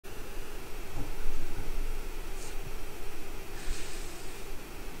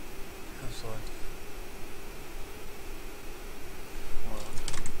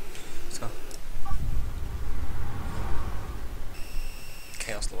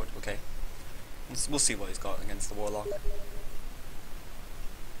Chaos Lord. Okay. We'll see what he's got against the Warlock.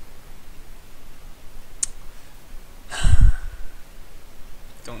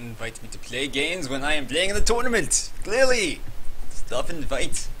 Don't invite me to play games when I am playing in the tournament. Clearly. Stop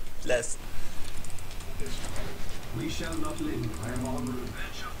invite. Bless. We shall not live. I am on route.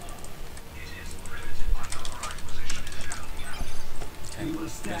 Okay, I'm gonna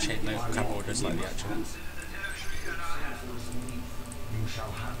change my cap order slightly actually. You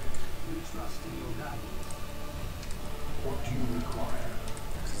shall have it. We trust in your guidance. What do you require?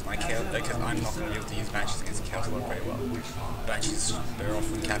 Because I'm not going to be able to use Banshees against Chaos Lord very well. Banshees, they're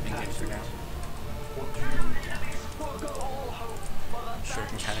often capping games for now.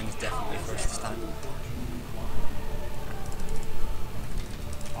 Shuriken Cannon is definitely first this time.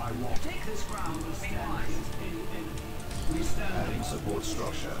 Take this ground and stand. We stand. Adding support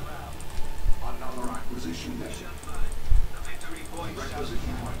structure. Another acquisition there. The victory point.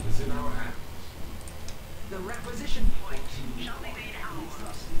 Requisition point is in our hands. The requisition point shall be made out.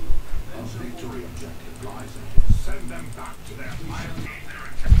 A victory objective lies ahead. Send them back to their planet.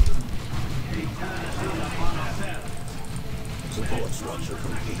 Support structure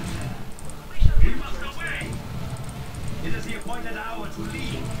complete. We must away! It is the appointed hour to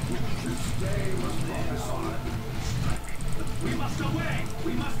leave. This day must prophesy. We must away!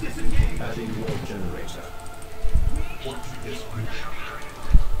 We must disengage! Adding warp generator. What is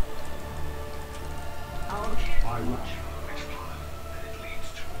I watch.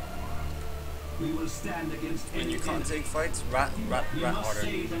 We will stand against When you can't take fights, rat harder.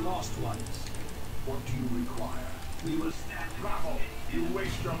 Save the lost ones. What do you require? We will stand. Bravo! You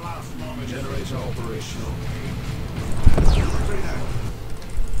waste your last moment. Generator operational.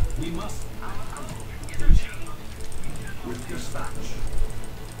 We must. With dispatch.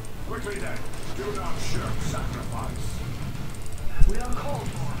 Quickly then, do not shirk sacrifice. We are called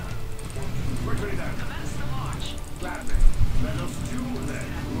for. Quickly then. Commence the march. Gladly. Let us do then,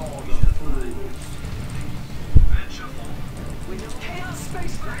 Lord of Fools. We will chaos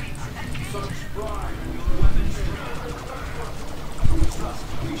space grades and such pride in your weapons. We trust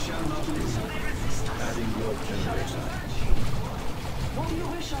we shall not lose. Adding warp generator. What do you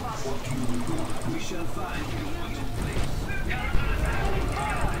wish of us? What do you require? We shall find the appointed place.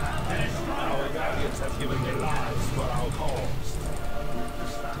 Our guardians have given their lives for our cause.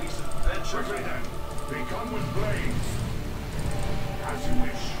 Quickly then, become with blades. As you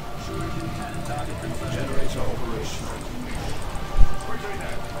wish. Generator operational. Quickly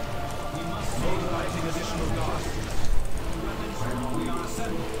then. We must mobilizing additional guards. We are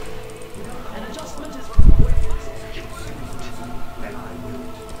assembled. An adjustment is required. Then I will.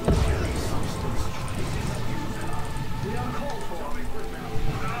 Carry substance. We are called for.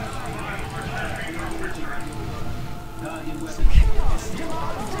 Guardian weapon. Chaos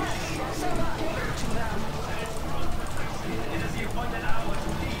demands death. Surrender to them. It is the appointed hour to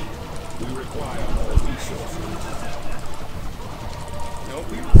leave. We require more resources. Nope.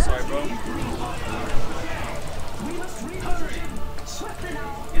 Sorry, bro. We must hurry. Swiftly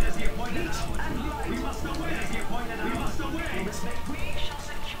now. It is the appointed hour. We must away. It is the appointed hour. We must away. We shall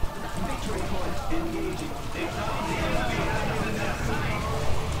secure that victory point. Engaging.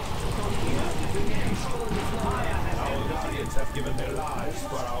 Our guardians have given their lives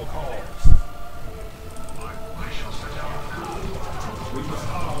for our cause. I shall set out. We must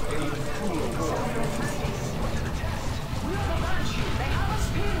have a cooler war. We are the Banshee. They have us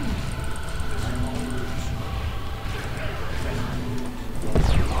pinned. I'm en route.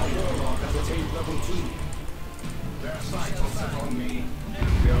 Our Warlock has attained level 2. Their sights are set on me.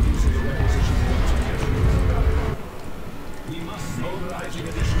 We are losing the requisition point again. We must mobilizing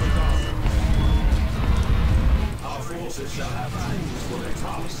additional guards. Our forces shall have tools for their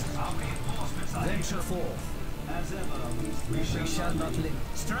task. Venture forth. As ever, we shall not live.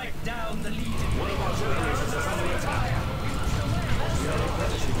 Strike down the legion. One of our generators is under attack. We are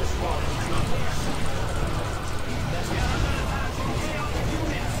replenishing this squad.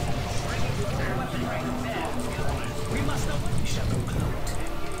 We must not. We shall go cloaked.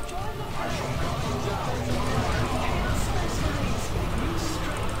 I shall cut you down.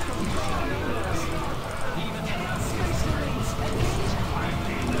 Even in our space marines. I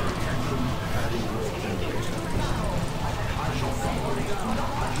need their attention. Adding warp generator. I shall follow you down.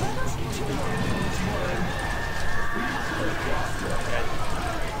 Let us get to the end of this world. We must go across your head.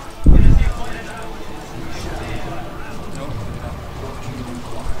 It is the appointed hour. We shall be. Nope.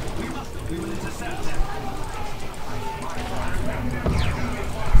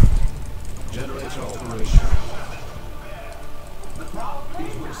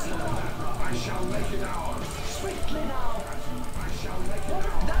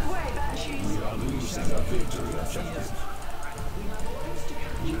 are losing a victory objective.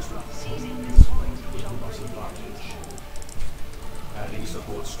 Adding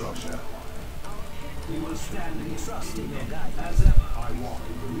support structure. We will stand and trust in your guide. As ever, I walk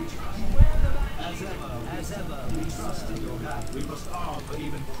in the region. as ever, we trust in your guide. We must arm for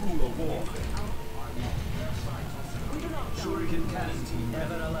even crueler warfare. Shuriken cannon team,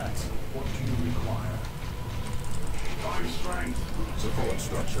 ever alert. What do you require? Five strength. Support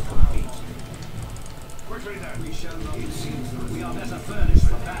structure complete. Quickly then. We shall not. It seems that We are better furnished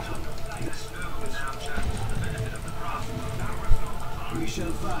for battle. We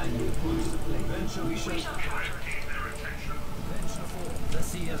shall find the points of play. Venture, we shall. Venture forth. The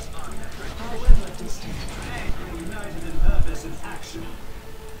seers. However distant. United in purpose and action.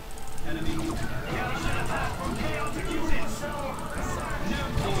 Enemy. Attack from chaotic units.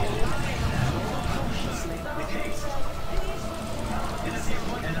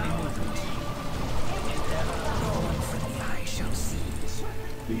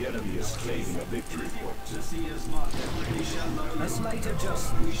 the enemy is claiming a victory point. The seers mark. We shall not. A slight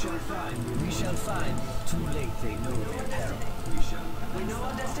adjustment. We shall find. We shall find. Too late they know their peril. We shall. We know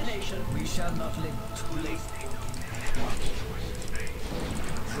our destination. We shall not live. Too late they know their peril.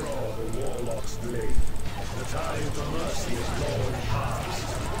 Draw the Warlock's blade. The time to mercy is long past.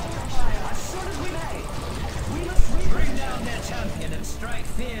 As soon as we may. We must Bring down their champion and strike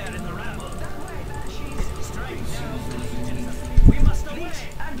fear in the rabble. Strike down the legions. We must away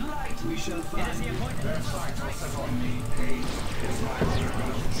and light. We shall find. It is the appointment. Their sights are set on me. Hate is my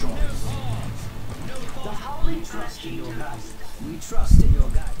original choice. the howling Trust in tragedy. your guide. We trust in your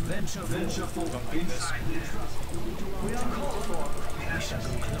guide. Venture forth. Inside the trust. We are called for. We shall go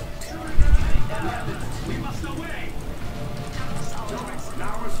close. We must away.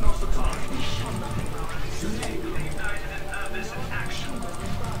 Now is not the time. Today we are united in purpose and action.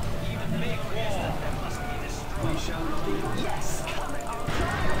 Even make war must be destroyed. We shall not be. Yes, coming our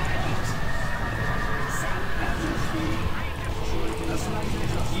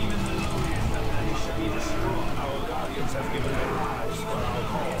Even the lowliest of them shall be destroyed. Our guardians have given their lives for our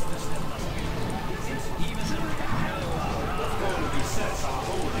cause. Even the All of these sets are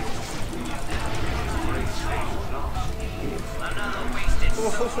holding. another wasted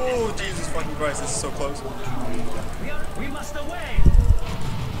Oh, Jesus fucking Christ, this is so close. We must away.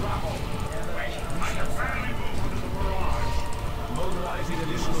 Mobilizing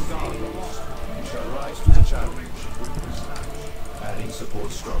additional guardians. We shall rise to the challenge. Adding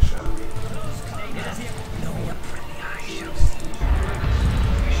support structure.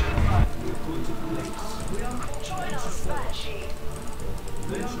 We are called. Join us, Banshee.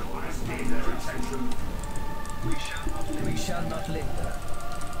 We shall not linger.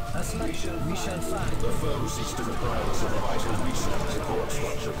 We shall find. The foe seeks to deprive us of a vital resource. Support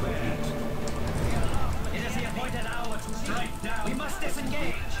structure complete. It is the appointed hour to strike down. We must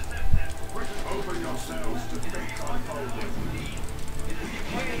disengage. Open yourselves to fate unfolding.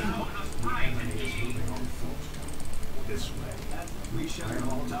 This way. We shall I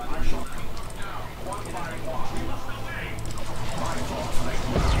shall come. One by one. My thoughts make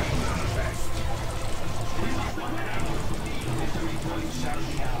manifest. victory points shall be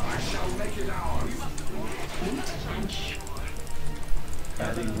ours. I shall make it ours.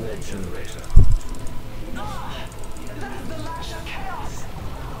 Adding war generator. That is the lash of chaos.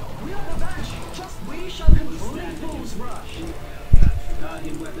 We are the Banshee. Just we shall control the fool's rush.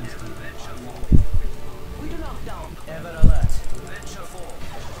 Guardian weapons to venture forth. We do not down. Ever alert. Venture forth.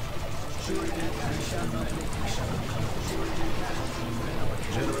 We shall not live. We shall not come.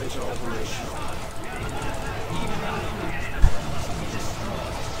 Generator operational.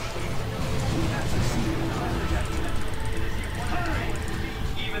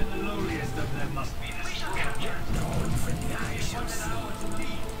 Even the lowliest of them must be destroyed. No one from the eye shall see.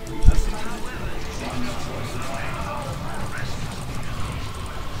 We must, however,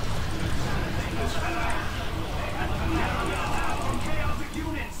 chaotic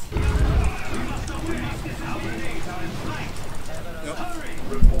units. We must away. Our days are in flight. Hurry.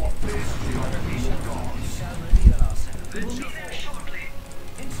 Report this to your evil gods. Shall reveal ourselves. We will be there shortly.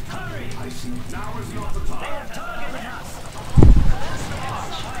 Hurry. I see. Now is not the They time. have targeted us. Commence the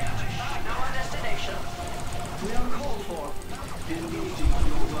march. We know our destination. We are called for. Engaging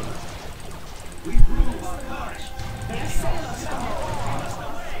your work. We prove our courage. They assail us from the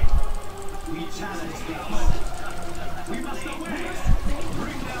We challenge the opponent. We must away.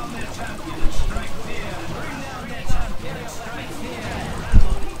 Bring down their champion and strike fear. Bring down their champion and strike fear.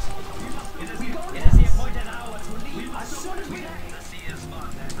 It is the appointed hour to leave. As soon as we may. The seers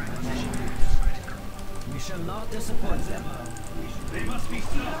mark their requisition. We shall not disappoint them. They must be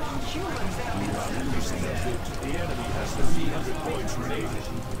stopped. The enemy has 300 points remaining.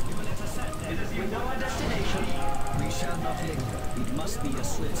 We know our destination. We shall not linger. It must be a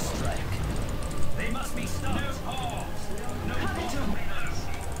swift strike. They must be stopped. No pause. No Cut it to pause.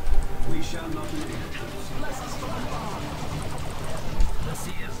 We shall not linger. bless us from afar. The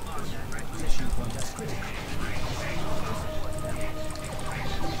Seer's march. Position point is critical.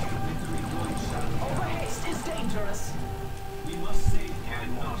 Overhaste is dangerous. We must save our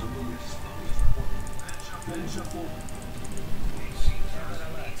water. Venture forward.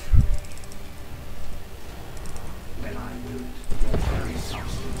 When I will, your very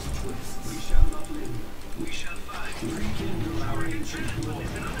substance twists. We shall not linger. We shall find. Rekindle our ancient glory.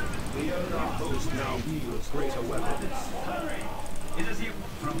 The Eldar host now wields greater weapons. Hurry! It is here.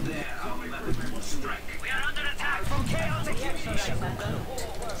 From there, our weapons will strike. We are under attack from chaotic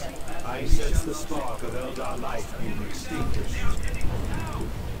I sense the spark of Eldar life being extinguished.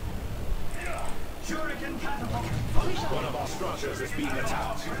 Shuriken catapult. One of our structures is being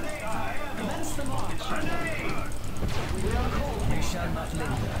attacked. Commence the march. We are cold. We shall not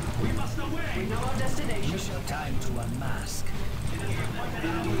linger. We must away. We know our destination. We shall time to unmask. They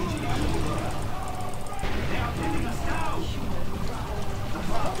are pinning us down.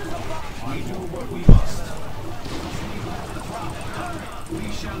 We do what we must.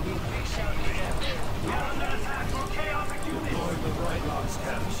 We shall be there. We are under attack from chaotic units. Join the Warlock's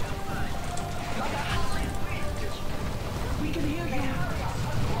camp. We can hear you.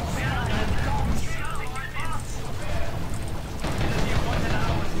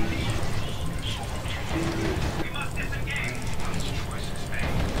 We must disengage. Choices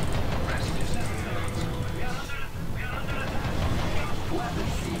made. Rest is we are under attack.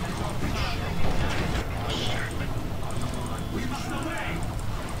 We must away.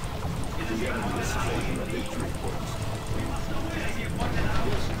 It is The enemy is claiming a victory point. we must away. It is the appointed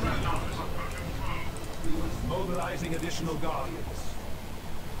hours. Mobilizing additional guardians.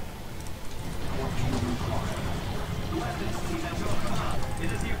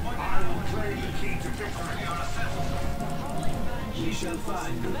 It is the appointed I hours. will claim the key to victory. We are assembled. We shall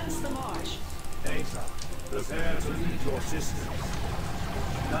find Commence the march. Asa, prepare to lead your sisters.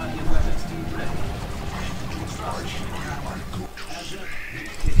 Guardian weapons team ready.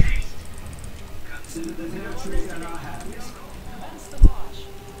 Consider the territory in our hands. Commence the march.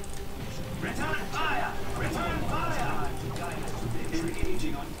 Return fire! Return fire!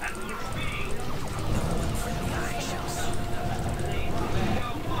 Engaging on At full speed!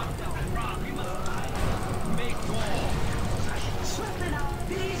 Make war! Swiftly now.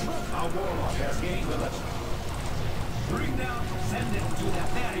 These will Our Warlock has gained the level. Bring down, send it to their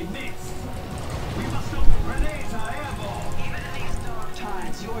very midst! We must open grenades are airborne! Even in these dark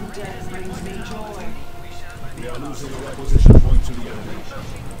times. Your death brings me joy. We are losing a requisition point to the enemy.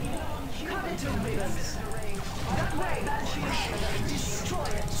 Cut it to ribbons. That way, Banshee. Destroy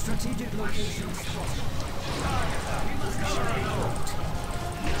it. strategic locations.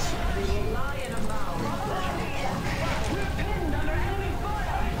 We will lie in a mound. We're pinned under enemy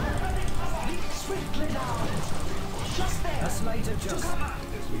fire. Swiftly down. Just A there. slight adjustment.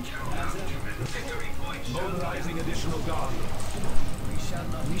 victory point! Mobilizing additional guardians. We shall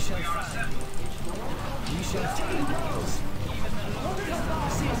not. We shall find. We shall Taking find. blows. Orders of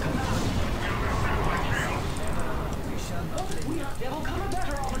Garcia's command. We shall not linger. There will come a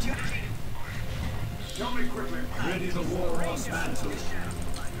better opportunity. Tell me quickly. Ready the Warlock's mantle. This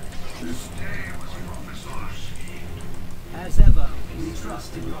day was prophesied. As ever, we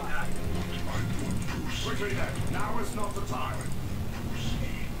trust in your guidance. Quickly then, now is not the time.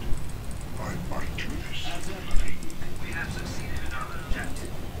 I might do this. As ever, We have succeeded in our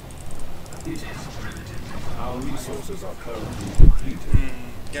objective. it is primitive. Our resources are currently depleted.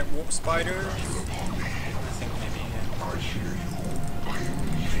 Get warp spider. I think maybe. Yeah. I hear you. I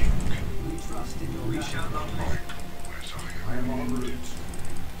think. We trust in your guidance. Shall not live. I am en route.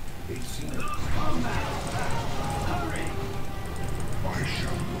 It seems. Hurry! I will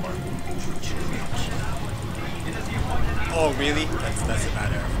overturn it. It is the appointed hour. Oh really? That's a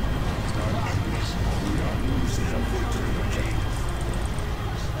bad arrow. We are losing a victory objective.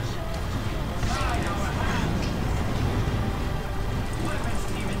 Weapons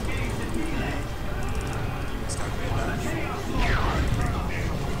team engaged in melee. Start with that.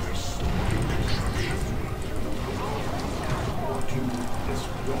 This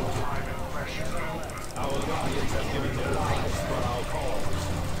your time and precious. Our guardians have given their lives for our cause.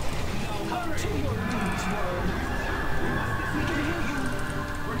 To your knees, world. We can hear you.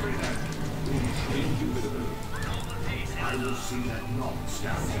 Quickly then. Indubitable. I will see that none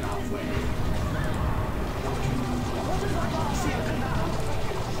stands in our way.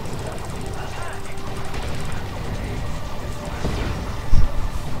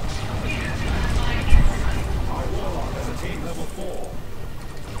 Our Warlock has attained level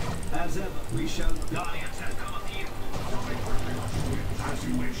 4. As ever, we shall. Guardians have come up here. As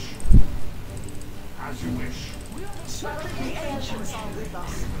you wish. As you wish. The ancients are with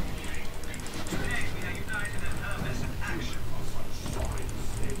us. Today we are united in purpose and action.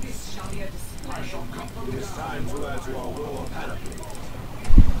 This shall be a display. I shall come. It is time to add to our war panoply.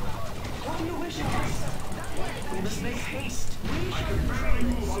 What do you wish of us? We must make haste. We I shall can barely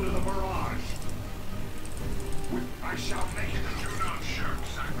move under the barrage. I shall make it. Do not shirk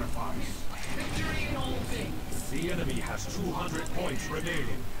sacrifice. victory in all things. The enemy has 200 points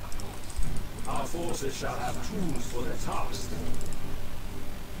remaining. Our forces shall have tools for their task.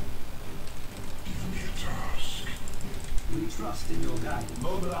 Give me a task. We trust in your guidance.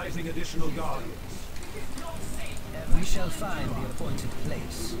 Mobilizing additional guardians. We shall find the appointed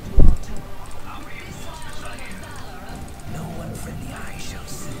place. No unfriendly eye shall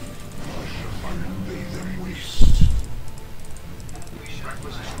see. I shall lay them waste.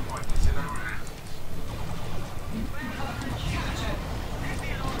 Requisition point is in our hands.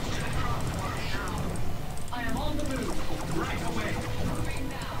 I am on the move. Right away.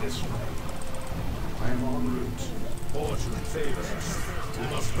 This way. I am en route. Fortune favors us. We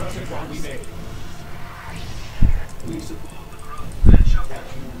must press it while we may. We support the growth and shall What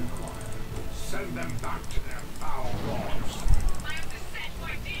you require. Send them back to their foul laws. I am beset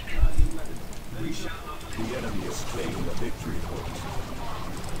by demons. we shall not. The enemy has claimed the victory point.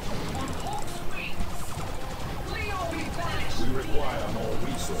 On hawk's wings. Leo be banished. We require more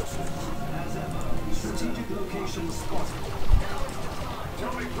resources. As ever, strategic location spotted.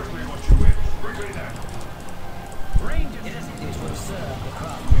 Tell me quickly what you wish. Quickly then. It will serve the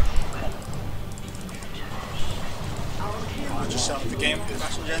crown well. I'll just shut off the game for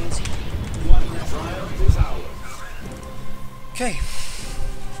Fashion Gens. Triumph is ours. Okay.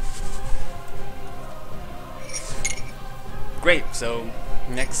 Great, so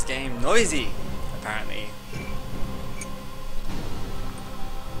next game, Noisy, apparently.